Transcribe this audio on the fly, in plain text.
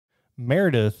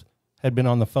Meredith had been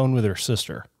on the phone with her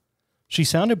sister. She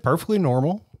sounded perfectly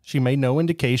normal. She made no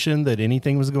indication that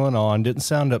anything was going on, didn't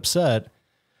sound upset,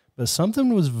 but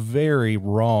something was very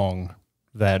wrong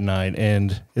that night,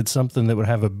 and it's something that would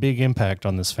have a big impact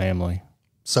on this family.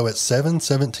 So at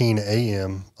 7:17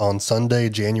 a.m. on Sunday,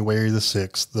 January the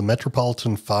 6th, the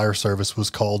Metropolitan Fire Service was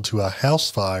called to a house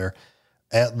fire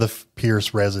at the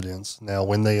Pearce residence. Now,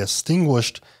 when they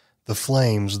extinguished the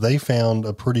flames, they found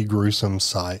a pretty gruesome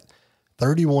sight.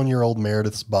 31-year-old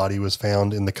Meredith's body was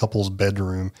found in the couple's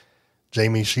bedroom.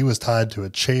 Jamie, she was tied to a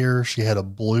chair. She had a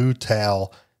blue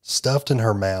towel stuffed in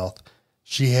her mouth.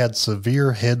 She had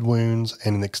severe head wounds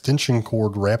and an extension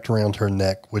cord wrapped around her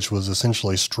neck, which was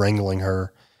essentially strangling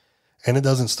her. And it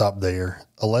doesn't stop there.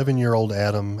 11-year-old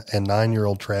Adam and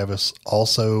 9-year-old Travis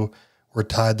also were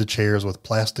tied to chairs with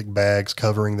plastic bags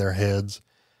covering their heads.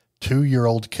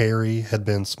 2-year-old Carrie had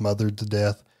been smothered to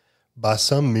death. By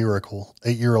some miracle,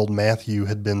 8-year-old Matthew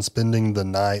had been spending the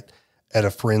night at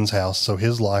a friend's house, so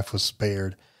his life was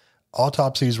spared.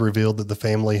 Autopsies revealed that the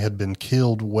family had been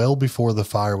killed well before the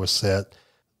fire was set.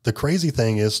 The crazy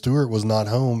thing is Stuart was not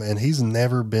home, and he's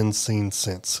never been seen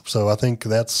since. So I think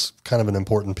that's kind of an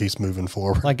important piece moving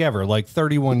forward. Like ever, like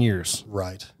 31 years.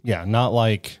 Right. Yeah, not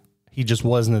like he just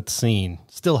wasn't at the scene.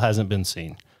 Still hasn't been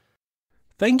seen.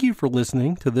 Thank you for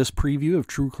listening to this preview of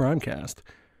True Crimecast.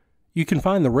 You can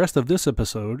find the rest of this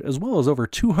episode, as well as over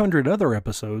 200 other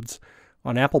episodes,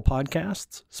 on Apple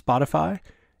Podcasts, Spotify,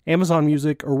 Amazon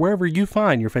Music, or wherever you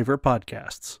find your favorite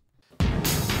podcasts.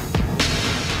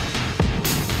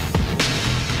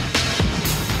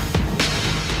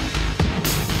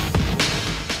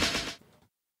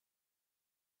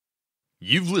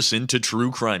 You've listened to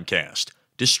True Crimecast,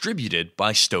 distributed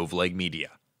by Stoveleg Media.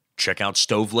 Check out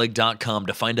stoveleg.com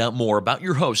to find out more about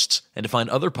your hosts and to find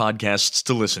other podcasts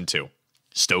to listen to.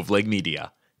 Stoveleg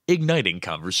Media, igniting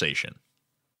conversation.